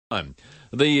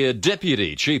The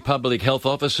Deputy Chief Public Health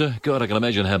Officer, God, I can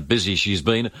imagine how busy she's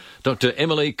been, Dr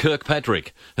Emily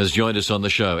Kirkpatrick has joined us on the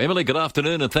show. Emily, good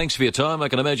afternoon and thanks for your time. I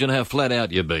can imagine how flat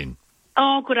out you've been.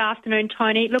 Oh, good afternoon,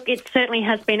 Tony. Look, it certainly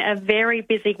has been a very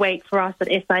busy week for us at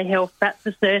SA Health, that's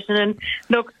for certain. And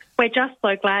look, we're just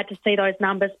so glad to see those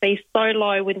numbers be so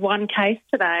low with one case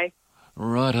today.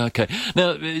 Right, okay.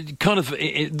 Now,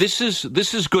 this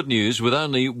is good news with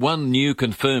only one new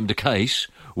confirmed case.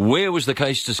 Where was the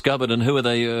case discovered and who are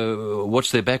they,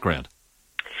 what's their background?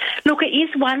 Look, it is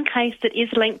one case that is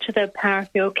linked to the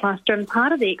Parafield cluster and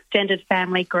part of the extended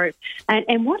family group.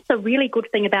 And what's a really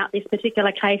good thing about this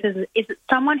particular case is it's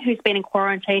someone who's been in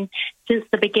quarantine since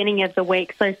the beginning of the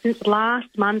week. So since last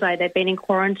Monday, they've been in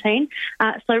quarantine.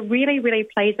 So really, really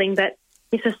pleasing that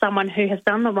this is someone who has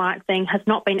done the right thing, has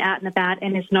not been out and about,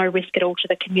 and is no risk at all to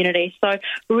the community. So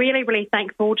really, really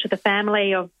thankful to the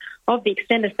family of the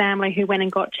extended family who went and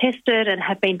got tested and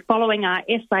have been following our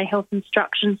SA Health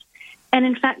instructions. And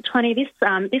in fact, Tony, this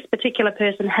particular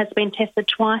person has been tested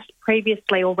twice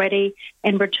previously already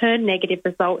and returned negative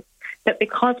results. But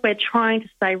because we're trying to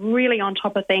stay really on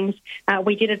top of things,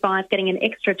 we did advise getting an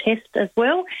extra test as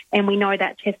well, and we know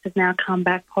that test has now come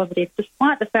back positive,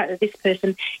 despite the fact that this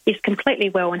person is completely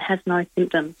well and has no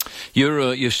symptoms.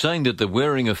 You're saying that the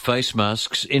wearing of face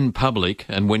masks in public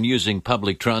and when using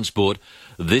public transport,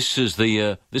 this is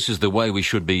the way we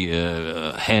should be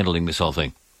handling this whole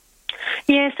thing.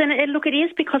 Yes, and look, it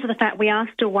is because of the fact we are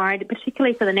still worried,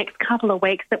 particularly for the next couple of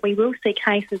weeks, that we will see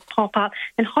cases pop up,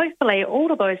 and hopefully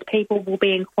all of those people will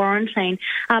be in quarantine.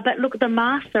 But look, the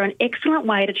masks are an excellent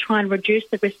way to try and reduce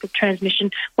the risk of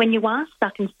transmission when you are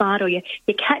stuck inside or you're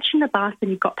catching the bus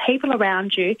and you've got people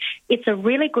around you. It's a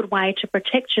really good way to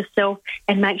protect yourself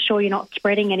and make sure you're not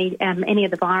spreading any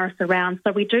of the virus around.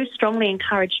 So we do strongly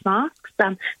encourage masks,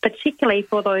 particularly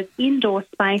for those indoor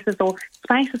spaces or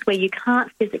spaces where you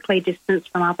can't physically distance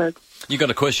from others. You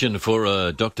got a question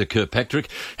for Dr Kirkpatrick?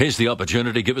 Here's the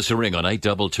opportunity. Give us a ring on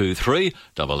 8223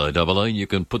 0000. You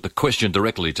can put the question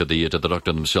directly to the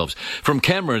doctor themselves. From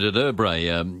Cameron at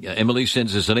Erbray, Emily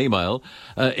sends us an email.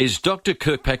 Is Dr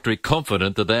Kirkpatrick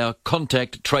confident that our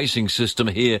contact tracing system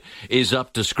here is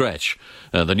up to scratch?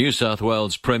 The New South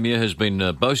Wales Premier has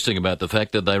been boasting about the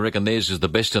fact that they reckon theirs is the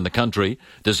best in the country.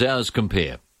 Does ours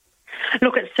compare?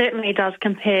 Look, it certainly does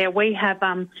compare. We have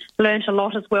learnt a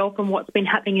lot as well from what's been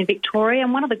happening in Victoria,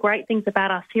 and one of the great things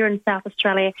about us here in South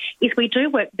Australia is we do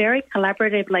work very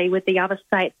collaboratively with the other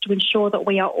states to ensure that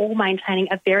we are all maintaining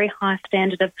a very high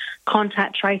standard of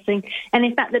contact tracing. And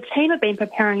in fact, the team have been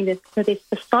preparing for this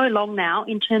for so long now,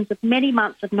 in terms of many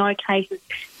months of no cases,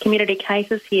 community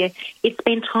cases here. It's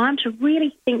been time to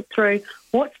really think through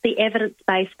what's the evidence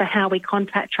base for how we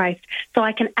contact trace. So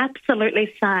I can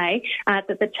absolutely say that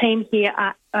the team here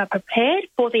are prepared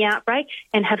for the outbreak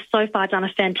and have so far done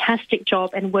a fantastic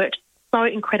job and worked so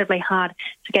incredibly hard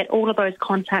to get all of those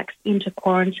contacts into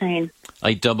quarantine.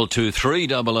 8223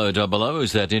 0000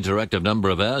 is that interactive number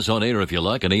of ours. On air if you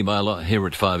like, an email here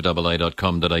at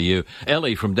 5AA.com.au.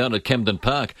 Ellie from down at Camden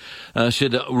Park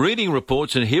said, reading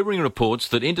reports and hearing reports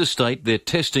that interstate they're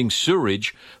testing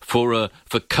sewerage for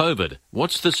COVID.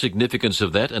 What's the significance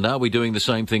of that, and are we doing the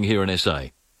same thing here in SA?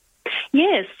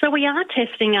 Yes, so we are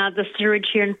testing the sewage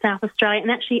here in South Australia,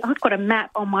 and actually I've got a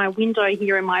map on my window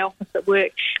here in my office at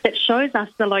work that shows us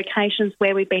the locations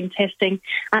where we've been testing.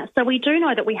 So we do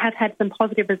know that we have had some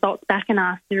positive results back in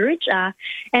our sewage,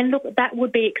 and look, that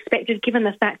would be expected given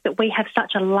the fact that we have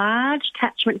such a large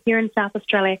catchment here in South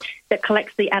Australia that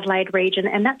collects the Adelaide region,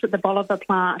 and that's at the Bolivar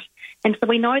plant. And so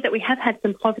we know that we have had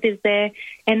some positives there,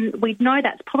 and we know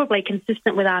that's probably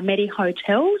consistent with our Medi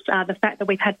hotels, the fact that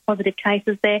we've had positive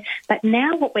cases there. But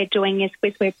now what we're doing is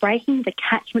we're breaking the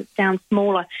catchments down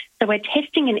smaller. So we're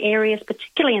testing in areas,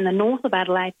 particularly in the north of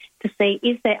Adelaide, to see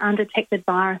is there undetected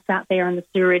virus out there in the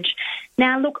sewage.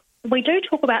 Now, look, we do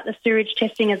talk about the sewage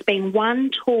testing as being one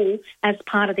tool as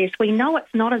part of this. We know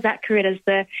it's not as accurate as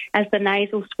the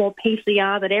nasal swab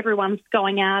PCR that everyone's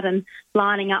going out and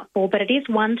lining up for, but it is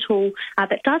one tool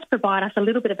that does provide us a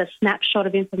little bit of a snapshot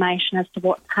of information as to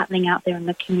what's happening out there in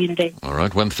the community. All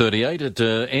right, 1:38 at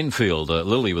Enfield.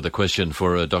 Lily with a question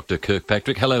for Dr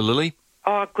Kirkpatrick. Hello, Lily.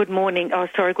 Oh, good morning. Oh,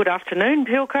 sorry, good afternoon,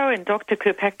 Pilko and Dr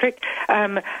Kirkpatrick.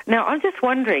 Now, I'm just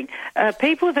wondering,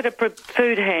 people that are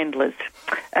food handlers,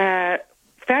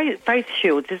 face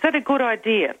shields, is that a good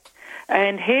idea?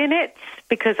 And hairnets,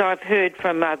 because I've heard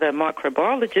from other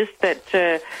microbiologists that,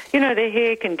 their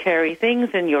hair can carry things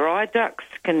and your eye ducts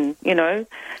can,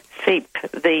 seep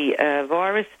the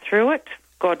virus through it.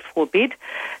 God forbid.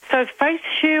 So face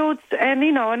shields and,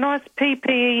 a nice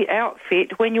PPE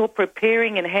outfit when you're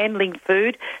preparing and handling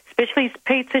food especially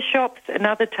pizza shops and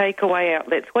other takeaway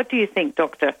outlets? What do you think,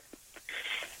 Doctor?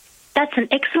 That's an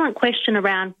excellent question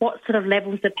around what sort of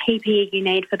levels of PPE you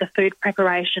need for the food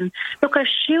preparation. Look, a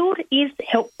shield is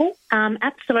helpful.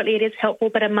 Absolutely, it is helpful,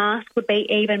 but a mask would be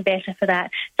even better for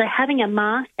that. So having a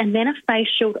mask and then a face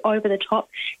shield over the top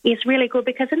is really good,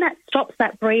 because then that stops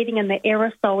that breathing and the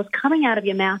aerosols coming out of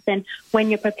your mouth then when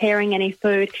you're preparing any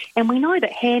food. And we know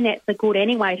that hair nets are good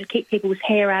anyway to keep people's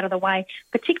hair out of the way,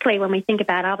 particularly when we think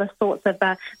about other sorts of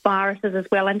viruses as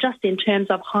well, and just in terms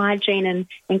of hygiene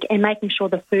and making sure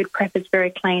the food prep is very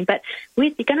clean. But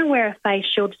if you're going to wear a face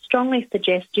shield, strongly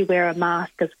suggest you wear a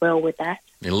mask as well with that.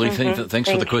 Lee, thanks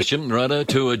for the question. Righto,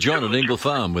 to John at Ingle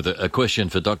Farm with a question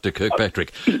for Dr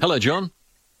Kirkpatrick. Hello, John.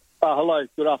 Hello,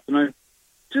 good afternoon.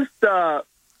 Just a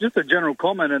general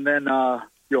comment and then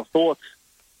your thoughts.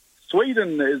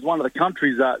 Sweden is one of the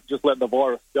countries that just let the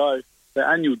virus go. The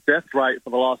annual death rate for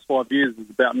the last 5 years is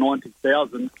about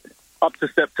 90,000. Up to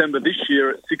September this year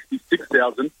at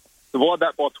 66,000. Divide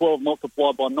that by 12,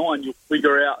 multiply by 9, you'll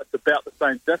figure out it's about the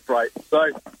same death rate. So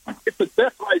if the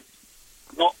death rate's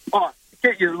not...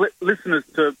 get your listeners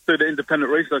to do the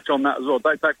independent research on that as well.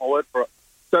 Don't take my word for it.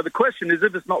 So the question is,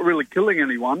 if it's not really killing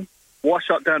anyone, why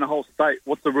shut down a whole state?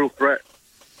 What's the real threat?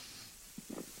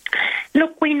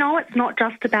 Look, we know it's not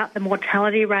just about the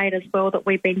mortality rate as well that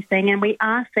we've been seeing, and we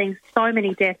are seeing so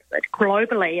many deaths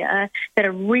globally that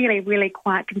are really, really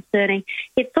quite concerning.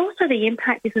 It's also the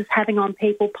impact this is having on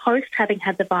people post having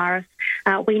had the virus.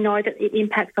 We know that it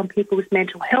impacts on people's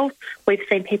mental health. We've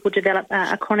seen people develop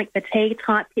a chronic fatigue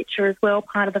type picture as well,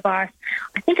 part of the virus.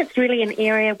 I think it's really an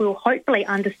area we'll hopefully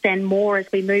understand more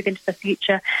as we move into the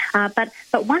future. But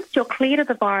once you're cleared of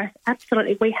the virus,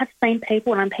 absolutely, we have seen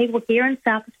people, and people here in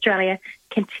South Australia,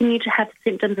 continue to have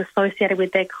symptoms associated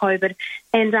with their COVID.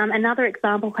 And another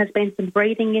example has been some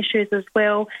breathing issues as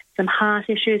well, some heart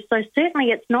issues. So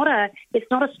certainly it's not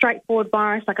a straightforward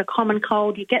virus like a common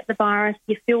cold. You get the virus,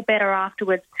 you feel better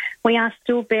afterwards. We are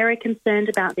still very concerned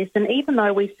about this. And even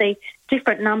though we see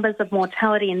different numbers of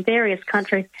mortality in various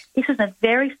countries, this is a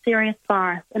very serious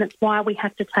virus, and it's why we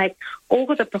have to take all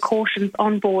of the precautions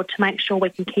on board to make sure we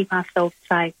can keep ourselves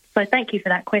safe. So thank you for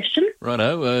that question.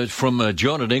 Righto, from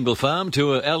John at Ingle Farm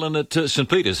to Alan at St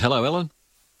Peters. Hello, Alan.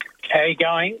 How are you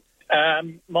going?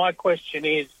 My question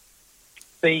is,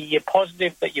 the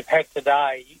positive that you've had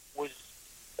today was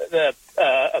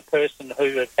a person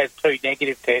who has had 2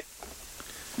 negative tests.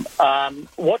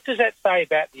 What does that say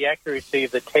about the accuracy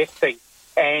of the testing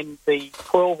and the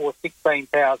 12 or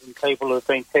 16,000 people who have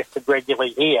been tested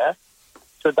regularly here?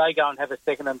 Should they go and have a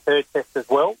second and third test as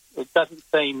well? It doesn't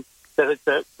seem that it's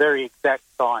a very exact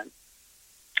science.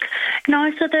 No,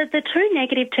 so the 2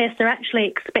 negative tests are actually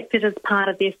expected as part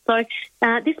of this. So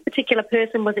this particular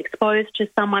person was exposed to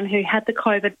someone who had the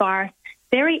COVID virus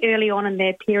very early on in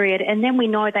their period, and then we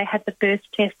know they had the first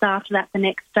test after that the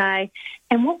next day.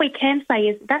 And what we can say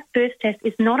is that first test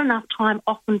is not enough time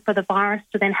often for the virus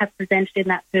to then have presented in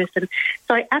that person.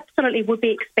 So it absolutely would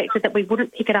be expected that we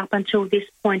wouldn't pick it up until this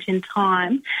point in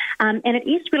time. And it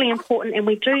is really important, and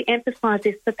we do emphasise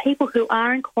this, for people who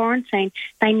are in quarantine,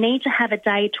 they need to have a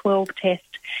day 12 test.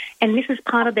 And this is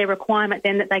part of their requirement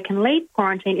then that they can leave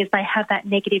quarantine, is they have that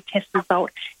negative test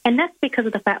result. And that's because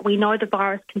of the fact we know the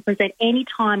virus can present any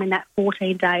time in that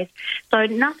 14 days. So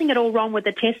nothing at all wrong with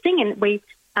the testing,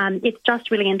 and it's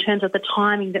just really in terms of the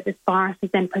timing that this virus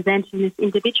is then presented in this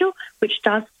individual, which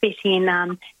does fit in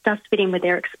with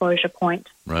their exposure point.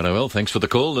 Righto, well, thanks for the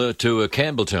call to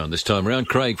Campbelltown this time around.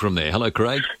 Craig from there. Hello,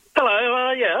 Craig. Hello,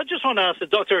 I just want to ask the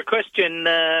doctor a question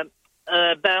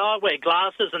I wear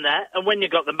glasses and that, and when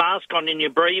you've got the mask on and you're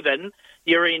breathing,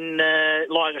 you're in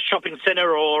like a shopping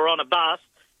centre or on a bus,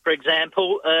 for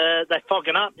example, they're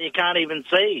fogging up and you can't even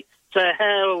see. So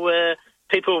how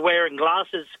people wearing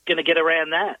glasses going to get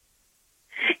around that?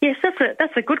 Yes,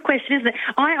 that's a good question, isn't it?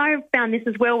 I found this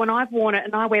as well when I've worn it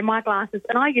and I wear my glasses,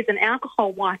 and I use an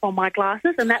alcohol wipe on my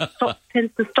glasses, and that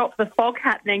tends to stop the fog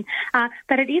happening.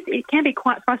 But it can be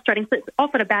quite frustrating. So it's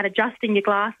often about adjusting your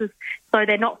glasses so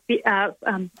they're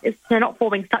not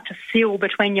forming such a seal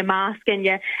between your mask and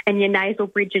your nasal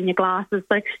bridge and your glasses.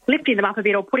 So lifting them up a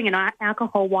bit or putting an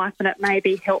alcohol wipe on it may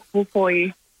be helpful for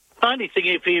you. Only thing,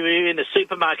 if you're in the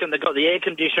supermarket and they've got the air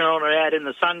conditioner on or out in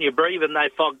the sun, you're breathing, they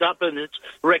fogged up, and it's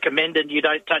recommended you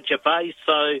don't touch your face.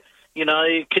 So,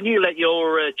 can you let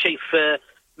your chief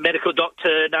medical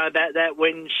doctor know about that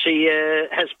when she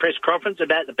has press conference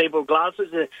about the people with glasses?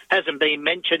 It hasn't been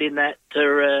mentioned in that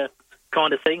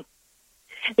kind of thing.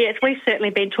 Yes, we've certainly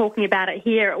been talking about it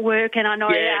here at work, and I know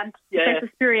Professor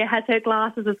Spurrier has her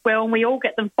glasses as well, and we all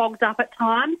get them fogged up at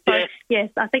times. So, yes,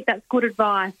 I think that's good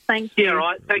advice. Thank you. Yeah,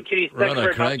 right. Thank you. Thanks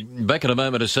very Craig. much. Back in a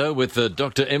moment or so with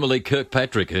Dr Emily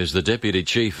Kirkpatrick, who's the Deputy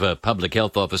Chief Public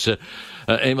Health Officer.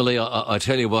 Emily, I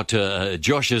tell you what,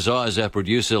 Josh's eyes, our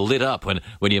producer, lit up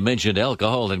when you mentioned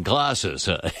alcohol and glasses.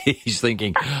 He's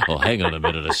thinking, oh, hang on a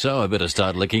minute or so, I better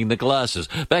start licking the glasses.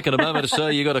 Back in a moment or so,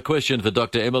 you got a question for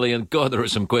Dr Emily, and God, there are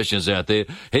some questions out there.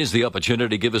 Here's the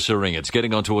opportunity. Give us a ring. It's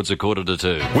getting on towards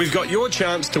 1:45. We've got your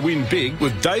chance to win big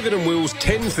with David and Will's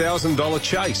 $10,000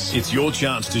 chase. It's your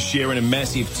chance to share in a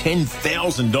massive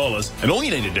 $10,000, and all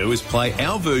you need to do is play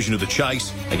our version of the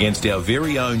chase against our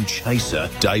very own chaser,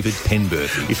 David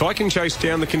Penberthy. If I can chase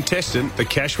down the contestant, the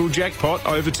cash will jackpot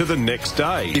over to the next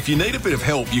day. If you need a bit of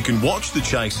help, you can watch The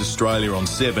Chase Australia on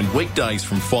 7, weekdays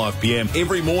from 5 p.m.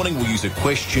 Every morning we'll use a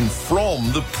question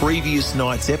from the previous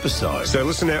night's episode. So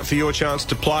listen out for your chance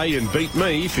to play and beat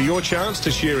me for your chance to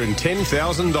share in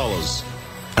 $10,000.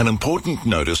 An important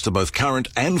notice to both current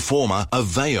and former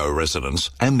Aveo residents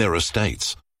and their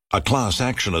estates. A class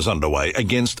action is underway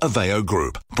against Aveo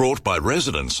Group, brought by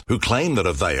residents who claim that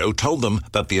Aveo told them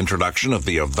that the introduction of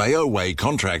the Aveo Way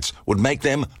contracts would make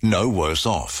them no worse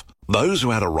off. Those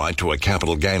who had a right to a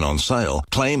capital gain on sale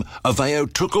claim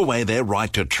Aveo took away their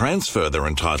right to transfer their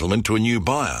entitlement to a new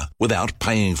buyer without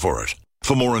paying for it.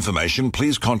 For more information,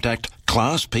 please contact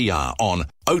Class PR on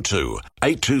 02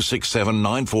 8267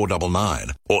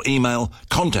 9499 or email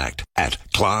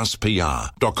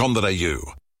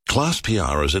contact@classpr.com.au. Class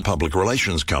PR is a public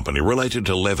relations company related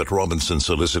to Levitt Robinson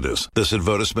Solicitors. This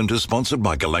advertisement is sponsored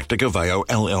by Galactic Aveo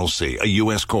LLC, a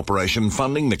US corporation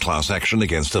funding the class action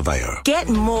against Aveo. Get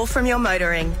more from your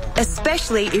motoring,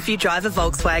 especially if you drive a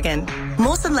Volkswagen.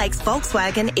 Mawson Lakes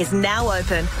Volkswagen is now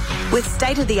open with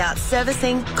state-of-the-art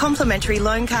servicing, complimentary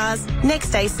loan cars,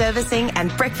 next-day servicing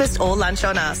and breakfast or lunch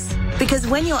on us. Because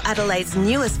when you're Adelaide's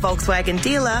newest Volkswagen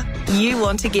dealer, you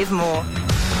want to give more.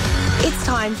 It's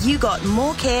time you got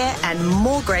more care and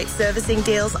more great servicing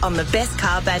deals on the best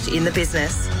car badge in the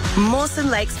business.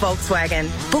 Mawson Lakes Volkswagen.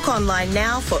 Book online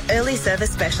now for early service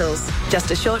specials.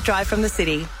 Just a short drive from the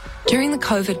city. During the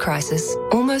COVID crisis,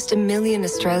 almost 1 million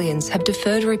Australians have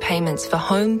deferred repayments for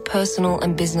home, personal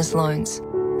and business loans.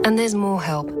 And there's more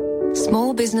help.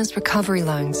 Small business recovery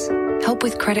loans, help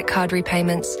with credit card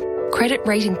repayments, credit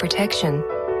rating protection,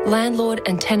 landlord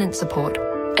and tenant support,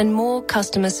 and more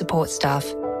customer support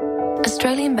staff.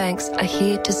 Australian banks are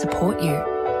here to support you.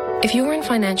 If you're in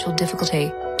financial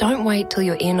difficulty, don't wait till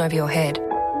you're in over your head.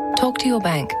 Talk to your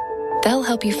bank. They'll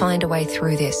help you find a way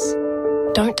through this.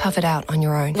 Don't tough it out on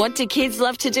your own. What do kids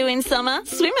love to do in summer?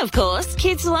 Swim, of course.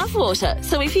 Kids love water.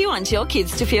 So if you want your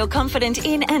kids to feel confident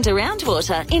in and around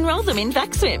water, enrol them in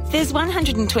VacSwim. There's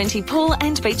 120 pool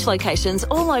and beach locations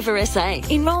all over SA.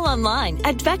 Enrol online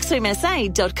at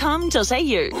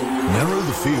vacswimsa.com.au. Narrow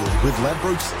the field with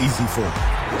Ladbrokes Easy Form.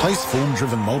 Place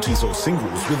form-driven multis or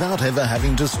singles without ever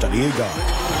having to study a guide.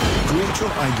 Create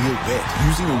your ideal bet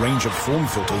using a range of form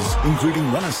filters, including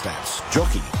runner stats,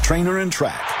 jockey, trainer and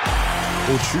track.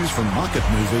 Or choose from market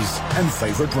movers and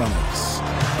favourite runners.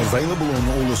 Available on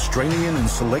all Australian and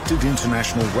selected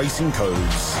international racing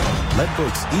codes.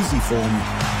 Ladbrokes Easy Form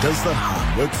does the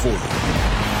hard work for you.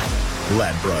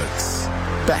 Ladbrokes.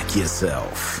 Back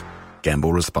yourself.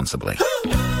 Gamble responsibly.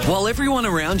 While everyone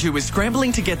around you is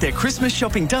scrambling to get their Christmas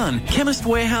shopping done, Chemist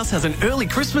Warehouse has an early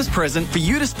Christmas present for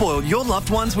you to spoil your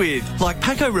loved ones with. Like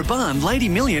Paco Rabanne Lady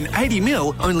Million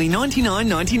 80ml, only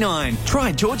 $99.99.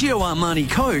 Try Giorgio Armani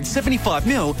Code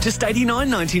 75ml, just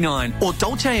 $89.99. Or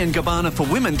Dolce & Gabbana for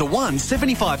women, the one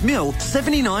 75ml,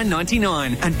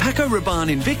 $79.99. And Paco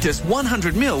Rabanne Invictus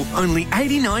 100ml, only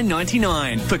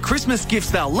 $89.99. For Christmas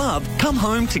gifts they'll love, come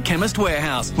home to Chemist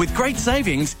Warehouse with great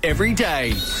savings every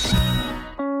day.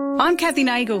 I'm Kathy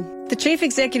Nagel, the Chief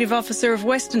Executive Officer of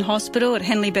Western Hospital at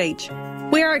Henley Beach.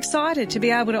 We are excited to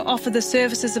be able to offer the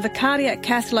services of a cardiac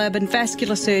cath lab and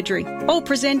vascular surgery, all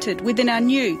presented within our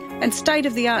new and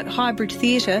state-of-the-art hybrid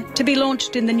theatre to be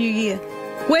launched in the new year.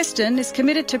 Western is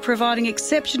committed to providing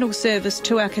exceptional service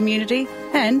to our community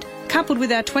and, coupled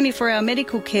with our 24-hour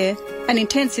medical care and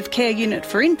intensive care unit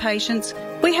for inpatients,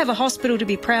 we have a hospital to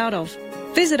be proud of.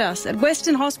 Visit us at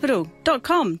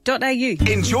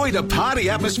westernhospital.com.au. Enjoy the party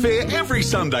atmosphere every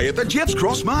Sunday at the Jeps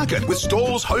Cross Market with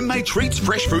stalls, homemade treats,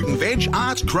 fresh fruit and veg,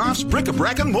 arts, crafts,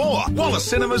 bric-a-brac and more. Wallace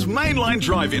Cinema's mainline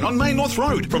drive-in on Main North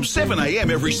Road from 7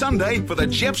 a.m. every Sunday for the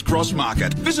Jeps Cross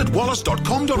Market. Visit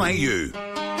wallace.com.au.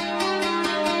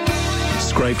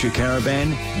 Scraped your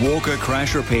caravan? Walker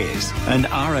Crash Repairs, an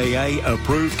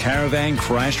RAA-approved caravan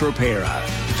crash repairer.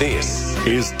 This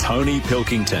is Tony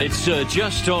Pilkington. It's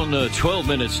just on 12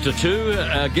 minutes to 2.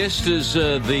 Our guest is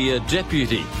the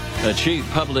Deputy Chief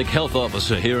Public Health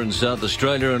Officer here in South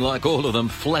Australia, and like all of them,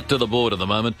 flat to the board at the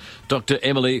moment, Dr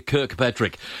Emily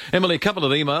Kirkpatrick. Emily, a couple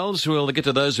of emails. We'll get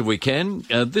to those if we can.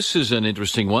 This is an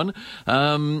interesting one.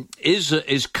 Is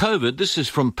COVID, this is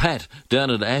from Pat down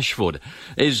at Ashford,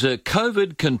 is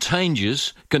COVID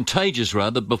contagious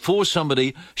before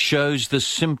somebody shows the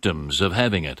symptoms of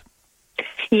having it?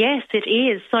 Yes, it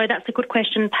is. So that's a good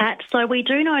question, Pat. So we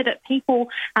do know that people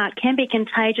can be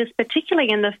contagious, particularly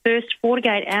in the first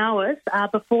 48 hours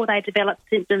before they develop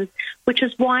symptoms, which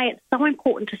is why it's so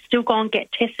important to still go and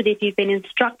get tested if you've been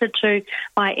instructed to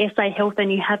by SA Health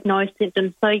and you have no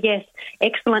symptoms. So yes,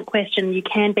 excellent question. You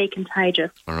can be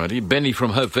contagious. All righty. Benny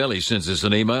from Hope Valley sends us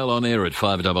an email on air at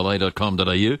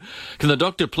 5AA.com.au. Can the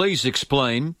doctor please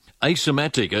explain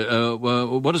asymptomatic,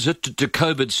 what is it, to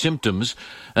COVID symptoms,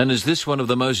 and is this one of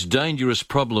the most dangerous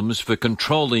problems for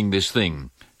controlling this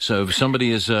thing? So if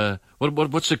somebody is,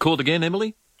 what's it called again,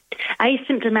 Emily?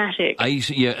 Asymptomatic.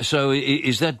 Yeah, so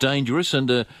is that dangerous,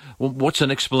 and what's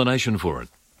an explanation for it?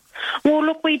 Well,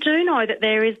 look, we do know that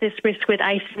there is this risk with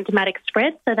asymptomatic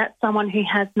spread, so that's someone who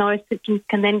has no symptoms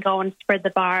can then go and spread the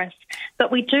virus.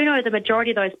 But we do know the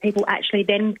majority of those people actually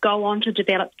then go on to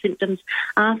develop symptoms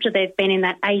after they've been in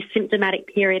that asymptomatic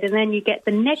period, and then you get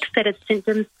the next set of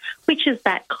symptoms, which is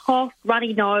that cough,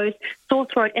 runny nose, sore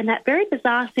throat, and that very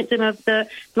bizarre symptom of the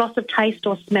loss of taste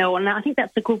or smell. And I think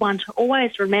that's a good one to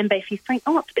always remember. If you think,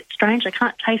 oh, it's a bit strange, I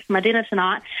can't taste my dinner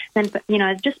tonight, then,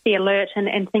 just be alert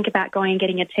and think about going and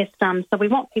getting a test done. So we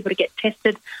want people to get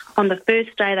tested on the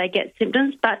first day they get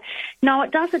symptoms. But no,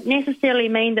 it doesn't necessarily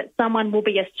mean that someone will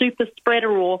be a super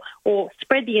spreader or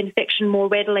spread the infection more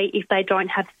readily if they don't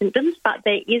have symptoms. But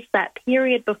there is that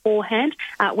period beforehand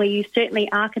where you certainly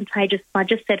are contagious. I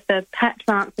just said for Pat's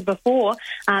answer before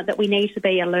that we need to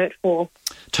be alert for.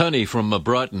 Tony from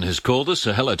Brighton has called us.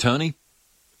 Hello, Tony.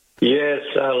 Yes,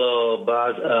 hello,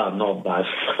 Buzz. Not Buzz,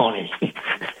 Tony.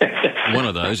 One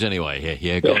of those, anyway.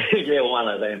 Yeah, go on. Yeah, one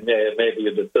of them. Yeah, maybe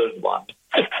the third one.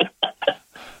 I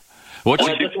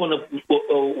just want to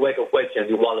make a question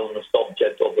while on the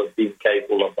subject of being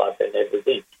careful about and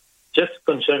everything. Just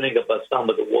concerning about some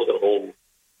of the water holes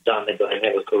down at the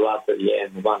Karate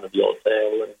and one of the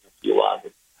hotel and a few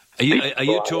others. Are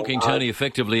you talking, Tony,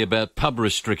 effectively about pub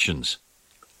restrictions?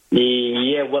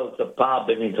 Yeah, well, it's a pub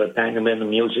and entertainment and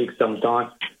music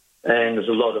sometimes. And there's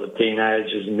a lot of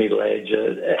teenagers, middle-aged,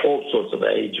 all sorts of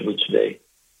age, which you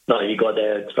got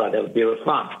to try to have a bit of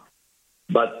fun.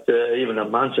 But even a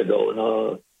month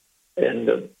ago,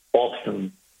 and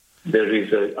often there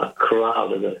is a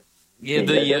crowd of the. Yeah,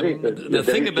 the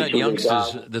thing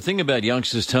about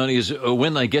youngsters, Tony, is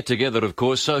when they get together, of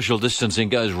course, social distancing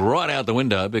goes right out the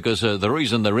window because the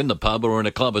reason they're in the pub or in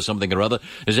a club or something or other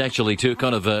is actually to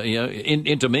kind of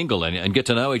intermingle and get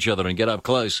to know each other and get up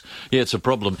close. Yeah, it's a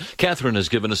problem. Catherine has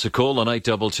given us a call on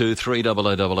 822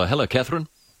 30000. Hello, Catherine.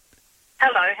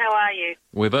 Hello, how are you?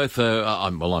 We're both.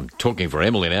 I'm talking for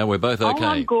Emily now. We're both okay. Oh,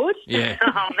 I'm good. Yeah.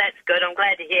 Oh, that's good. I'm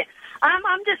glad to hear.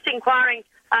 I'm just inquiring.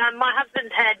 My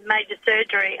husband had major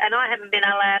surgery, and I haven't been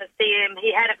allowed to see him.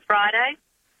 He had it Friday,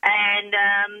 and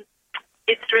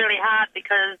it's really hard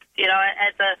because,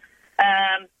 as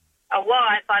a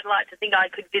wife, I'd like to think I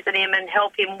could visit him and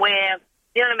help him wear,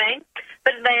 you know what I mean?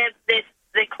 But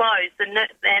they're closed, and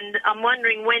I'm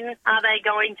wondering, when are they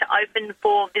going to open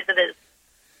for visitors?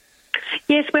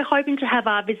 Yes, we're hoping to have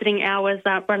our visiting hours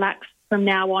relaxed from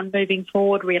now on moving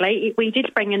forward, really. We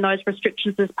did bring in those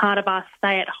restrictions as part of our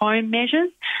stay-at-home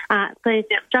measures,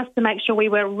 just to make sure we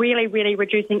were really, really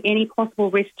reducing any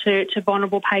possible risk to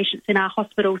vulnerable patients in our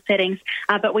hospital settings.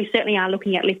 But we certainly are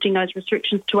looking at lifting those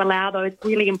restrictions to allow those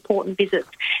really important visits.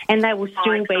 And they will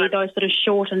still be those sort of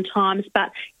shortened times.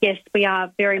 But, yes, we are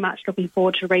very much looking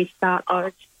forward to restart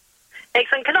those.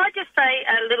 Excellent. Can I just say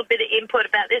a little bit of input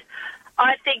about this?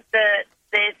 I think that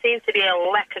there seems to be a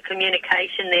lack of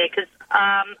communication there because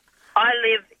I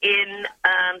live in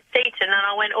Seaton and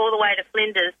I went all the way to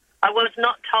Flinders. I was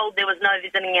not told there was no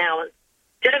visiting hours.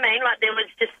 Do you know what I mean? Like there was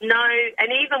just no,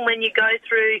 and even when you go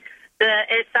through the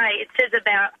SA, it says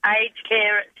about aged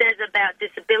care, it says about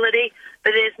disability,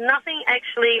 but there's nothing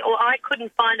actually, or I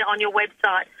couldn't find it on your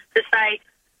website to say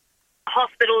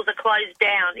hospitals are closed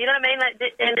down. You know what I mean?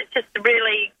 And it's just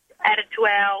really added to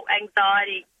our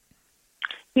anxiety.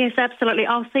 Yes, absolutely.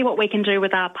 I'll see what we can do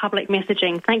with our public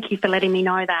messaging. Thank you for letting me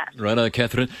know that. Righto,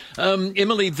 Catherine.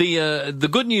 Emily, the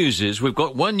good news is we've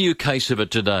got one new case of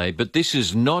it today, but this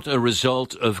is not a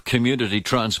result of community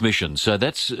transmission. So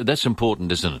that's important,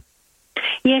 isn't it?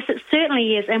 Yes, it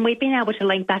certainly is, and we've been able to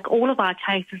link back all of our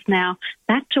cases now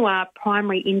back to our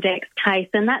primary index case,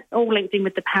 and that's all linked in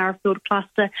with the Parafield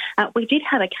cluster. We did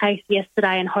have a case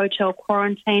yesterday in hotel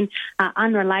quarantine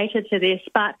unrelated to this,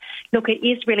 but look, it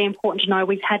is really important to know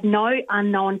we've had no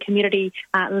unknown community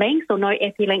links or no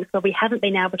epi links where we haven't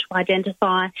been able to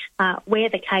identify where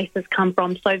the cases come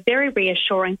from. So very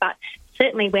reassuring, but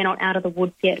certainly we're not out of the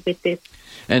woods yet with this.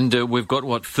 And we've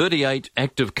got, 38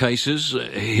 active cases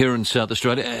here in South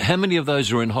Australia. How many of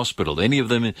those are in hospital? Any of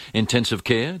them in intensive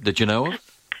care that you know of?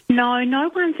 No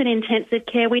one's in intensive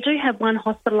care. We do have one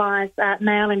hospitalised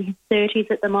male in his 30s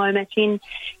at the moment in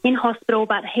hospital,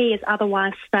 but he is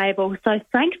otherwise stable. So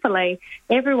thankfully,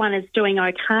 everyone is doing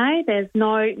okay. There's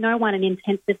no one in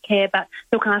intensive care, but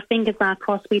look, our fingers are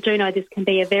crossed. We do know this can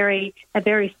be a very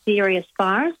serious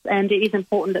virus, and it is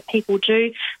important that people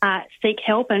do seek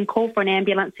help and call for an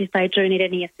ambulance if they do need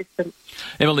any assistance.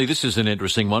 Emily, this is an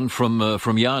interesting one from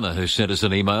Yana, who sent us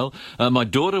an email. My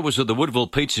daughter was at the Woodville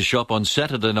Pizza Shop on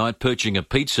Saturday night purchasing a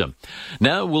pizza.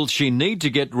 Now, will she need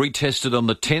to get retested on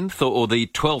the 10th or the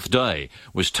 12th day?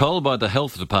 Was told by the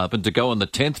health department to go on the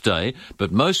 10th day,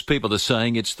 but most people are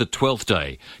saying it's the 12th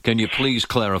day. Can you please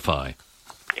clarify?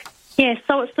 Yes,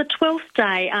 so it's the 12th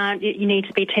day you need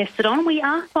to be tested on. We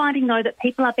are finding, though, that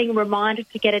people are being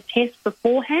reminded to get a test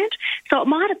beforehand. So it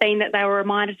might have been that they were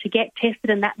reminded to get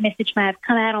tested and that message may have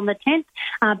come out on the 10th.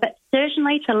 But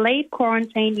certainly to leave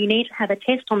quarantine, you need to have a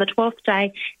test on the 12th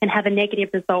day and have a negative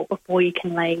result before you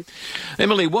can leave.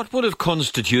 Emily, what would have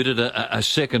constituted a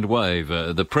second wave?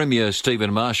 The Premier,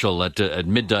 Stephen Marshall, at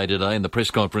midday today in the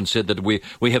press conference said that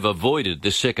we have avoided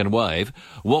this second wave.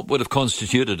 What would have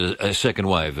constituted a second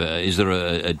wave? Is there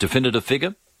a definitive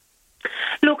figure?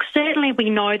 Look, certainly we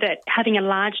know that having a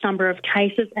large number of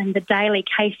cases and the daily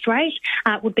case rate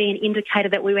would be an indicator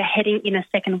that we were heading in a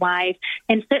second wave.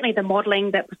 And certainly the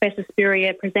modelling that Professor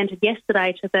Spurrier presented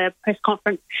yesterday to the press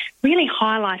conference really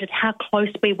highlighted how close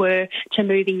we were to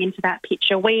moving into that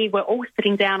picture. We were all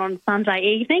sitting down on Sunday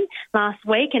evening last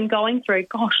week and going through,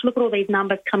 gosh, look at all these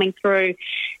numbers coming through.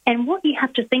 And what you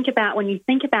have to think about when you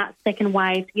think about second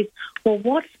waves is, well,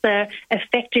 what's the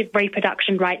effective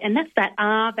reproduction rate? And that's that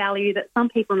R value that some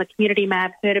people in the community may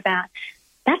have heard about.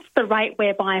 That's the rate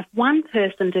whereby if one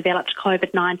person developed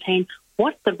COVID-19,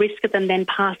 what's the risk of them then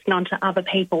passing on to other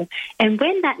people? And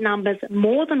when that number's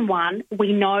more than one,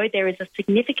 we know there is a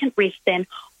significant risk then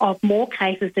of more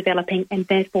cases developing and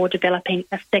therefore developing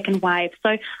a second wave.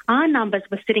 So our numbers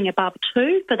were sitting above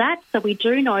 2 for that. So we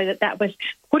do know that that was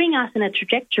putting us in a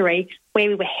trajectory where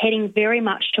we were heading very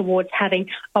much towards having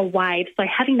a wave. So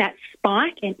having that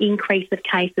spike and increase of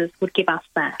cases would give us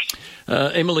that.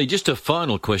 Emily, just a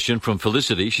final question from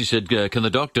Felicity. She said, can the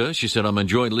doctor, she said, I'm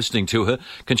enjoying listening to her,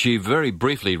 can she very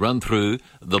briefly run through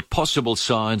the possible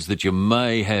signs that you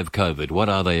may have COVID? What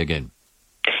are they again?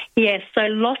 Yes, so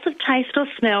loss of taste or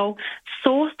smell,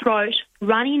 sore throat,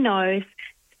 runny nose,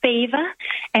 fever,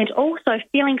 and also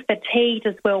feeling fatigued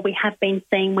as well we have been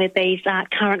seeing with these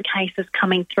current cases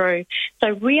coming through. So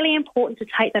really important to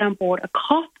take that on board. A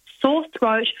cough, sore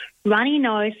throat, runny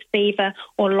nose, fever,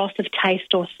 or loss of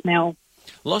taste or smell.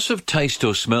 Loss of taste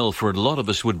or smell for a lot of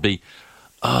us would be,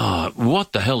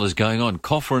 what the hell is going on?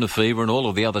 Cough and a fever and all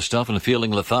of the other stuff and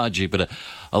feeling lethargy, but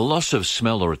a loss of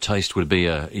smell or a taste would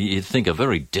be, you'd think, a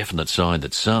very definite sign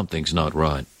that something's not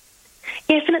right.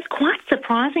 Yes, and it's quite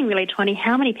surprising, really, Tony,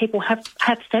 how many people have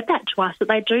said that to us, that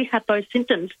they do have those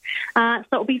symptoms. So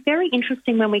it'll be very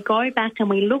interesting when we go back and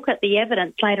we look at the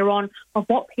evidence later on of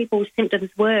what people's symptoms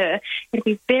were. It'll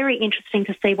be very interesting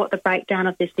to see what the breakdown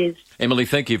of this is. Emily,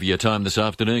 thank you for your time this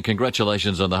afternoon.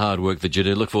 Congratulations on the hard work that you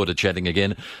do. Look forward to chatting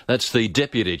again. That's the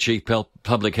Deputy Chief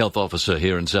Public Health Officer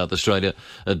here in South Australia,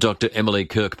 Dr Emily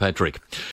Kirkpatrick.